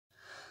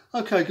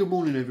Okay, good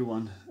morning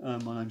everyone.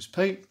 My name's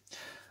Pete.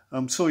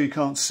 I'm sorry you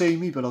can't see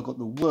me, but I've got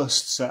the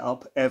worst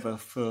setup ever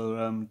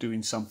for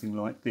doing something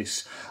like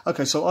this.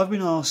 Okay, so I've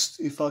been asked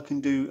if I can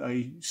do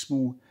a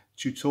small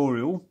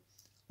tutorial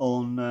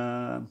on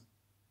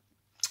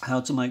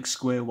how to make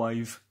square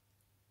wave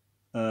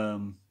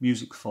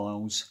music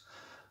files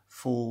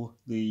for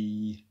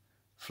the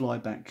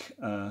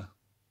flyback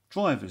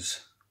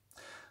drivers.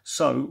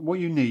 So what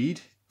you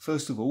need,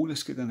 first of all,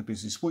 let's get down to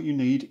business. What you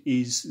need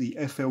is the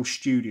FL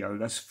Studio,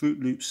 that's Fruit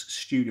Loops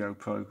Studio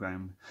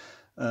program.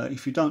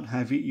 If you don't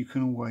have it, you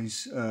can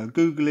always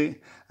Google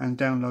it and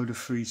download a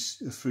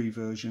free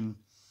version,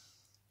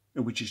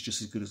 which is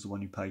just as good as the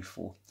one you pay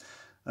for.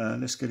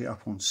 Let's get it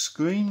up on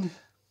screen,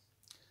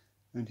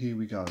 and here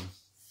we go.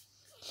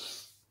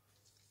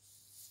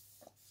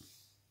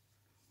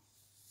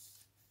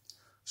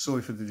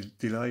 Sorry for the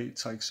delay, it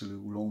takes a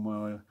little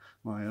long,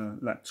 my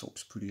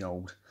laptop's pretty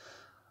old.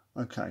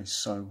 Okay,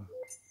 so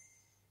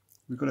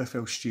we've got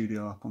FL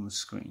Studio up on the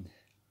screen.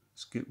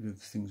 Let's get rid of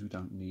the things we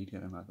don't need,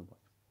 get them out of the way.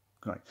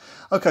 Great.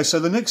 Okay, so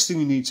the next thing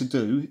you need to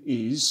do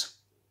is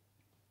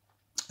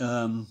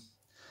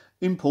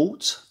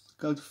import,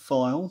 go to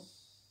File,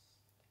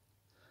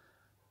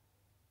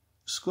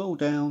 scroll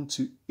down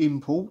to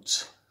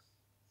Import,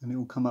 and it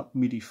will come up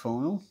MIDI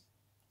file.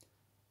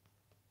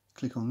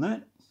 Click on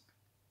that.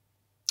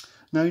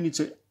 Now you need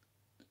to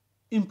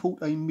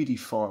import a MIDI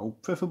file,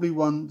 preferably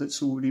one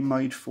that's already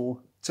made for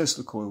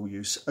Tesla coil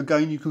use.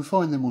 Again, you can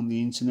find them on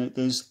the internet.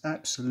 There's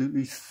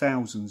absolutely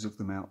thousands of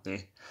them out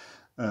there.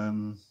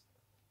 And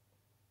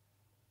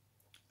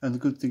the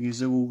good thing is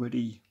they're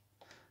already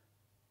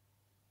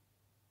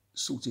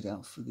sorted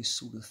out for this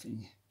sort of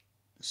thing.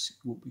 Let's see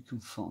what we can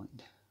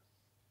find.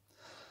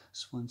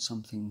 Let's find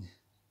something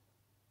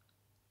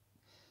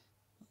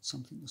that's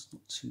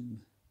not too...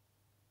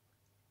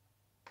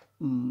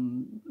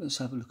 let's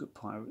have a look at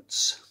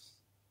Pirates.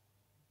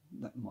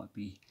 That might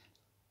be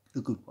a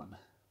good one.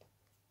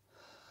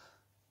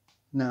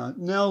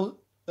 Now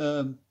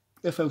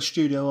FL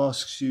Studio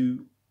asks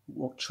you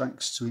what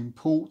tracks to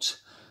import.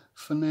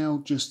 For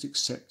now, just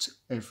accept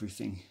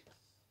everything.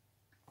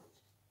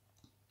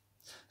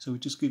 So we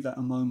just give that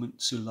a moment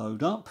to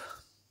load up.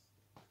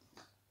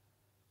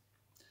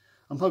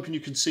 I'm hoping you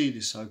can see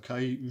this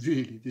okay.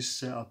 Really, this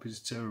setup is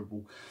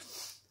terrible.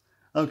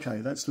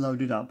 Okay, that's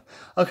loaded up.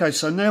 Okay,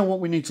 so now what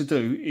we need to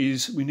do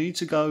is we need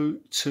to go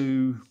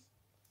to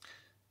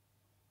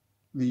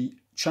the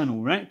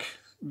channel rack,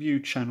 view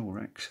channel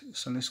rack.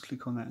 So let's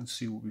click on that and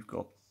see what we've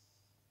got.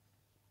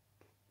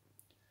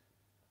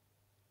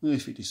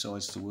 If it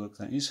decides to work,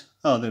 that is.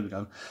 Oh, there we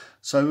go.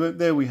 So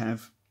there we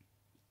have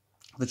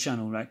the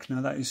channel rack. Now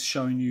that is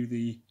showing you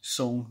the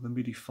song, the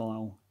MIDI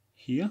file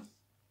here.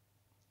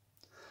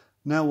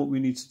 Now what we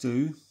need to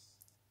do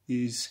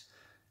is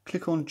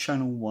click on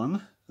channel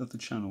 1 of the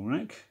channel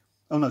rack.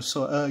 Oh no,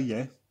 sorry,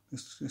 yeah,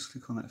 let's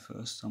click on that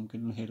first. I'm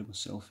getting ahead of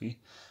myself here.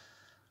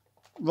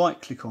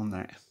 Right click on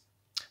that.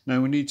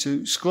 Now we need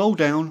to scroll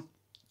down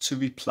to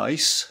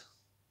replace.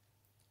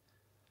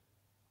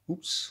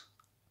 Oops.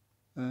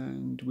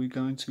 And we're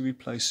going to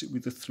replace it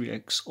with the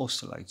 3x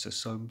oscillator.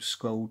 So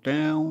scroll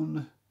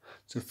down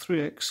to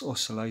 3x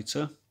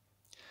oscillator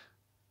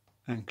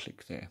and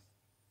click there.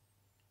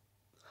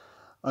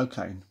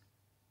 Okay,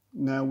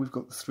 now we've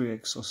got the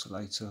 3x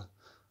oscillator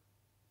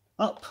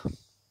up.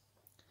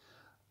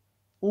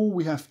 All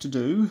we have to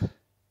do,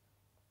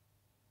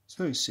 it's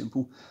very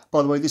simple.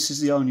 By the way, this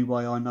is the only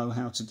way I know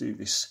how to do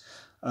this,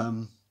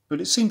 but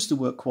it seems to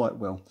work quite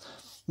well.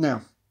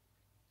 Now,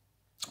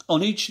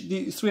 on each,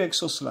 the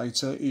 3x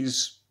oscillator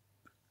is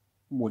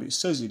what it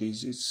says it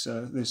is. It's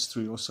there's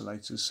 3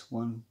 oscillators,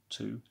 1,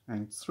 2,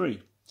 and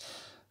 3.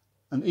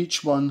 And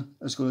each one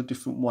has got a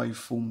different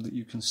waveform that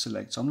you can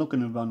select. I'm not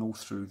going to run all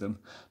through them,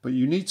 but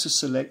you need to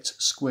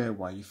select square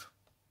wave.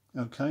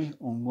 Okay,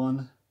 on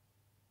 1,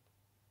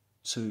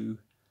 2,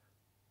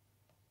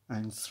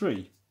 and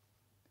 3.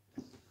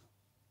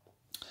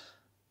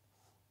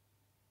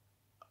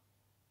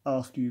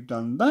 After you've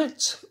done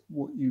that,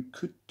 what you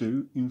could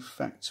do, in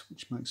fact,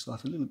 which makes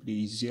life a little bit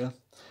easier,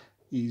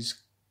 is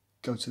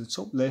go to the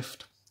top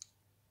left,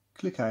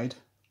 click Add,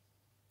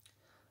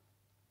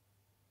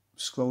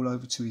 scroll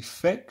over to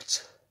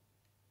Effect,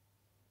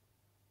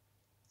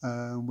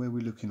 where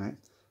we're looking at,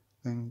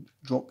 then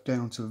drop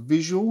down to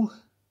Visual,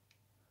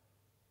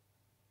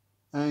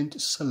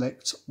 and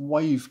select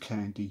Wave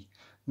Candy.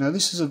 Now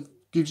this is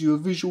gives you a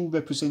visual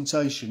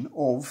representation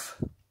of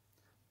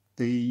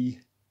the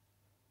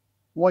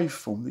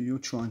waveform that you're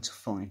trying to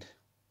find.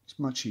 It's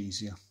much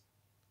easier.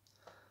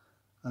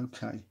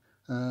 Okay,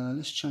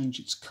 let's change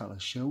its colour,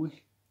 shall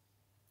we?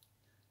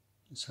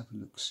 Let's have a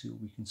look, see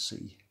what we can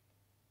see.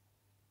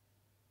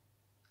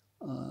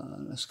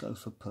 Let's go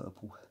for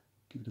purple.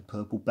 Give it a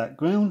purple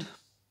background.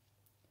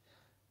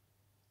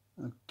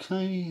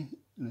 Okay,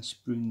 let's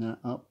bring that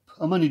up.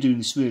 I'm only doing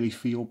this really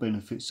for your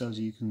benefit so that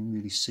you can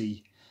really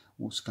see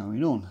what's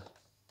going on.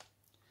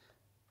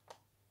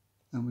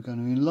 And we're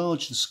going to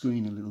enlarge the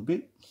screen a little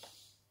bit.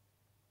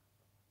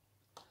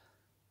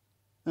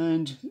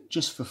 And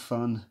just for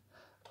fun,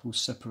 We'll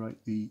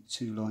separate the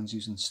two lines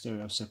using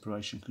stereo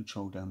separation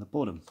control down the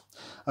bottom.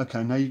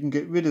 Okay, now you can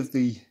get rid of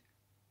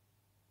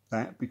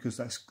that because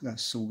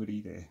that's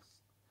already there.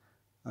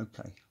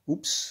 Okay,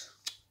 oops.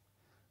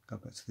 Go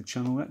back to the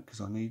channel rack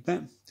because I need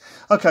that.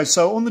 Okay,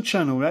 so on the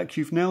channel rack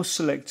you've now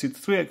selected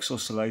 3x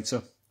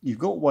oscillator. You've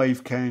got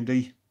wave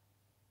candy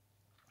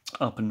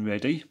up and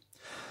ready.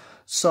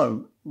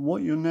 So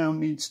what you now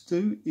need to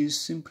do is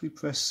simply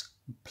press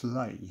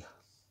play.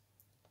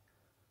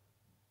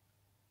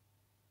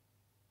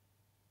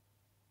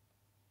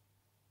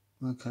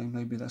 Okay,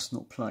 maybe that's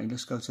not play.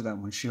 Let's go to that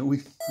one, shall we?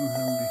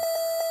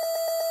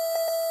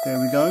 There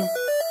we go.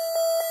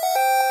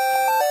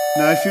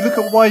 Now if you look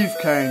at wave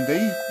candy,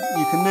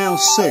 you can now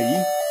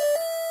see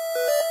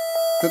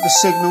that the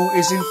signal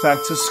is in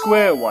fact a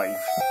square wave.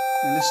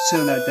 Now let's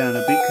turn that down a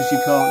bit because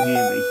you can't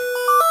hear me.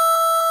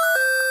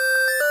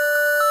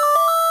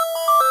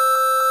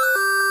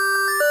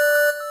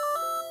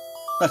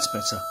 That's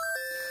better.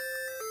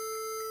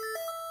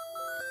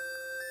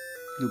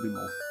 A little bit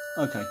more.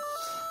 Okay.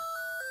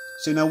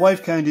 So now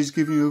wave candy is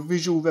giving you a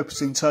visual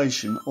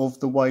representation of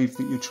the wave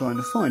that you're trying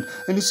to find.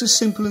 And it's as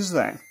simple as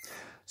that.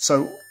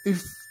 So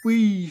if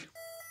we...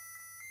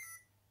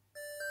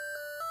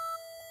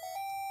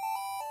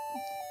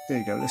 There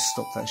you go, let's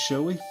stop that,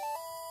 shall we?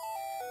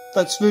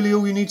 That's really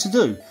all you need to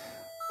do.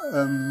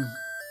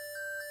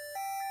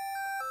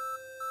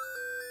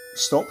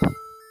 Stop.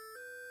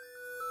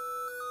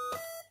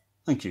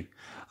 Thank you.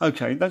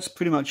 Okay, that's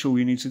pretty much all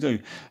you need to do.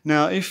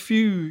 Now if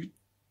you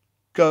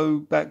go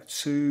back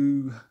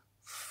to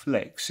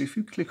flex, if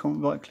you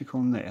right click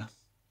on there,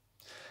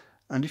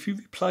 and if you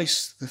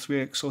replace the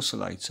 3x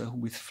oscillator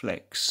with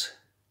flex,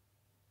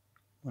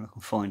 well, I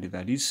can find it,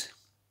 that is.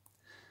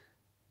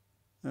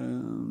 Where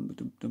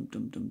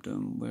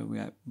are we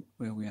at?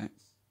 Where are we at?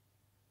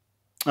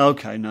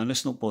 Okay, no,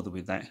 let's not bother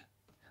with that.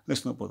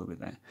 Let's not bother with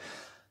that.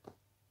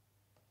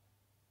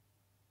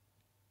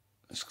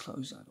 Let's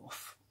close that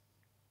off.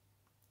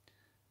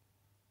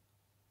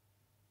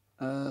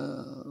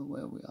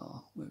 Where we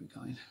are, where are we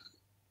going?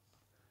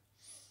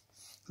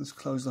 Let's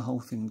close the whole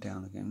thing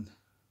down again.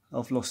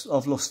 I've lost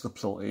the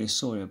plot here.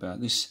 Sorry about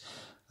this.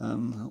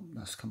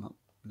 Let's come up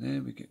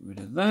there. We get rid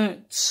of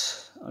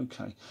that.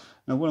 Okay.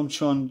 Now what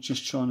I'm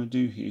just trying to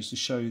do here is to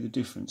show you the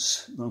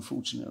difference.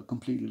 Unfortunately, I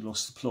completely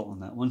lost the plot on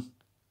that one.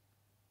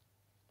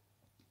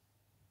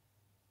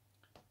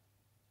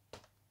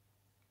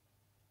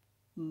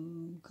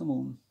 Come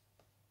on.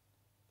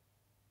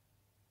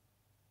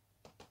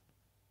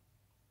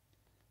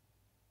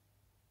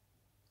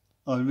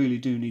 I really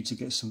do need to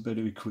get some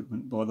better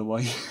equipment, by the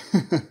way.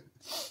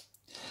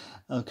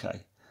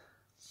 Okay.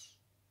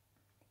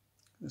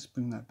 Let's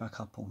bring that back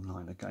up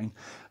online again.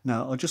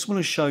 Now, I just want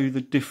to show you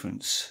the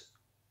difference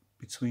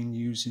between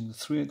using the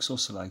 3x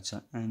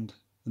oscillator and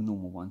the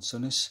normal one. So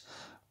let's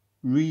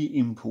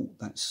re-import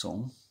that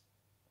song.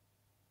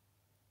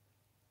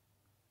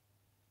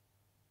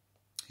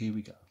 Here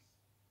we go.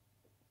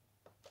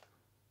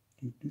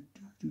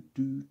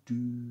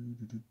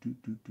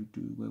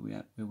 Where we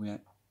at? Where we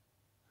at?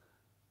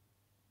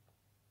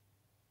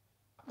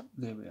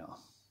 There we are.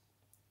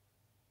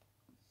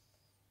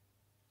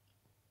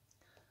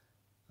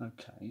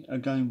 Okay,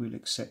 again we'll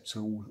accept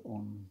all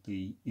on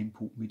the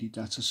import MIDI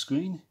data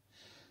screen.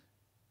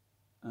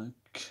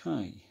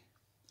 Okay,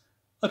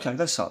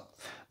 that's up.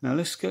 Now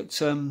let's get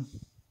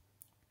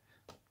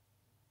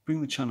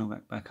bring the channel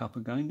rack back up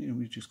again, and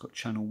we've just got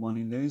channel 1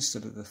 in there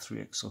instead of the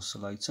 3x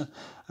oscillator,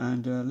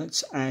 and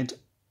let's add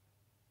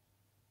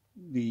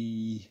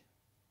the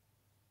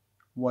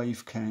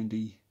wave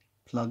candy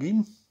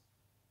plugin.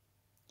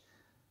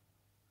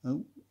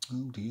 Oh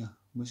dear,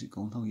 where's it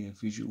gone? Oh yeah,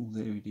 visual,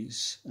 there it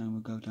is. And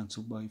we'll go down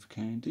to wave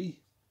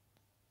candy.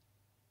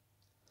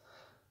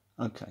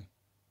 Okay,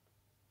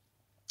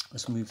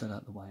 let's move that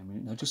out of the way a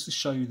minute. Now just to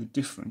show you the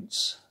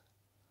difference,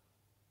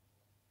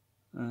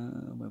 where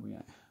are we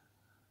at?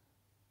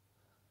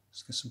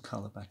 Let's get some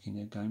colour back in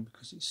there again,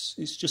 because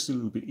it's just a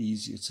little bit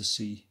easier to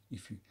see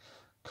if you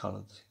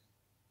colour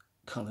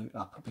it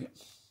up a bit.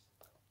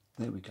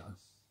 There we go.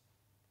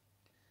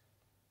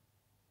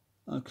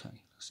 Okay,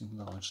 let's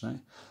enlarge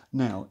that.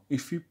 Now,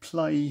 if you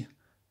play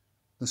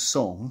the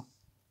song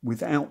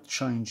without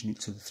changing it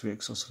to the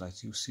 3x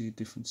oscillator, you'll see a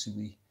difference in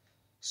the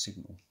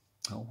signal.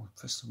 Oh, I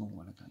pressed the wrong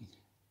one again.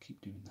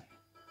 Keep doing that.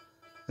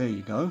 There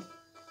you go.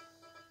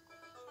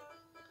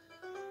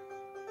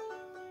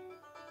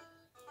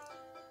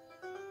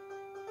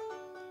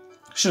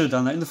 Should have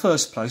done that in the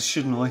first place,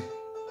 shouldn't I?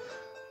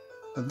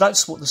 But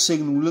that's what the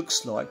signal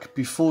looks like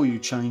before you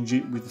change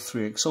it with the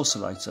 3x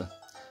oscillator.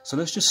 So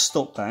let's just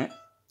stop that.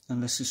 And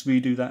let's just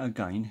redo that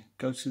again.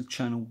 Go to the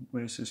channel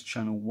where it says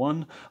channel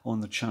 1 on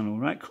the channel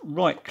rack,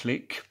 right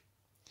click,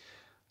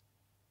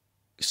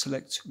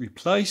 select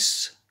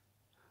replace,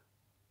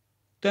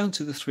 down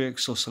to the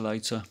 3x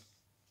oscillator,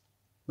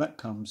 that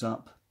comes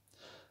up,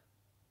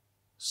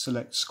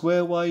 select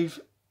square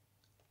wave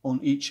on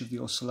each of the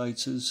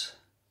oscillators.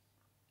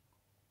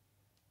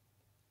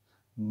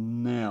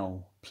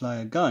 Now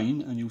play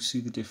again and you'll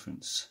see the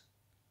difference.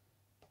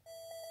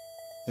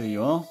 There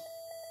you are.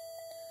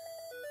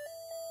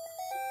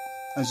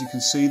 As you can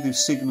see, the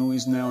signal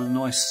is now a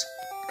nice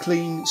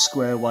clean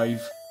square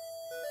wave,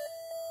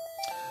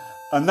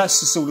 and that's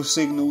the sort of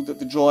signal that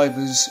the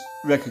drivers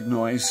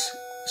recognise.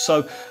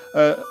 So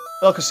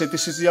like I said,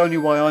 this is the only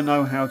way I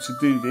know how to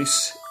do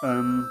this.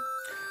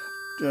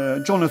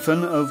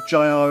 Jonathan of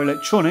JR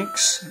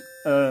Electronics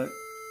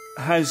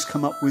has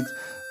come up with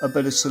a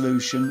better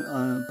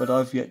solution, but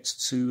I've yet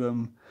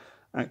to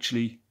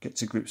actually get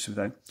to grips with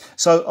that.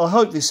 So I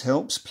hope this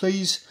helps.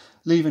 Please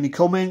leave any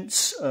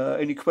comments,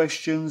 any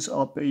questions.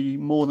 I'll be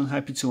more than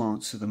happy to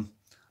answer them.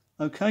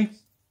 Okay,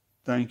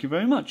 thank you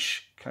very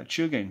much. Catch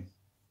you again.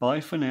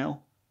 Bye for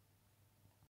now.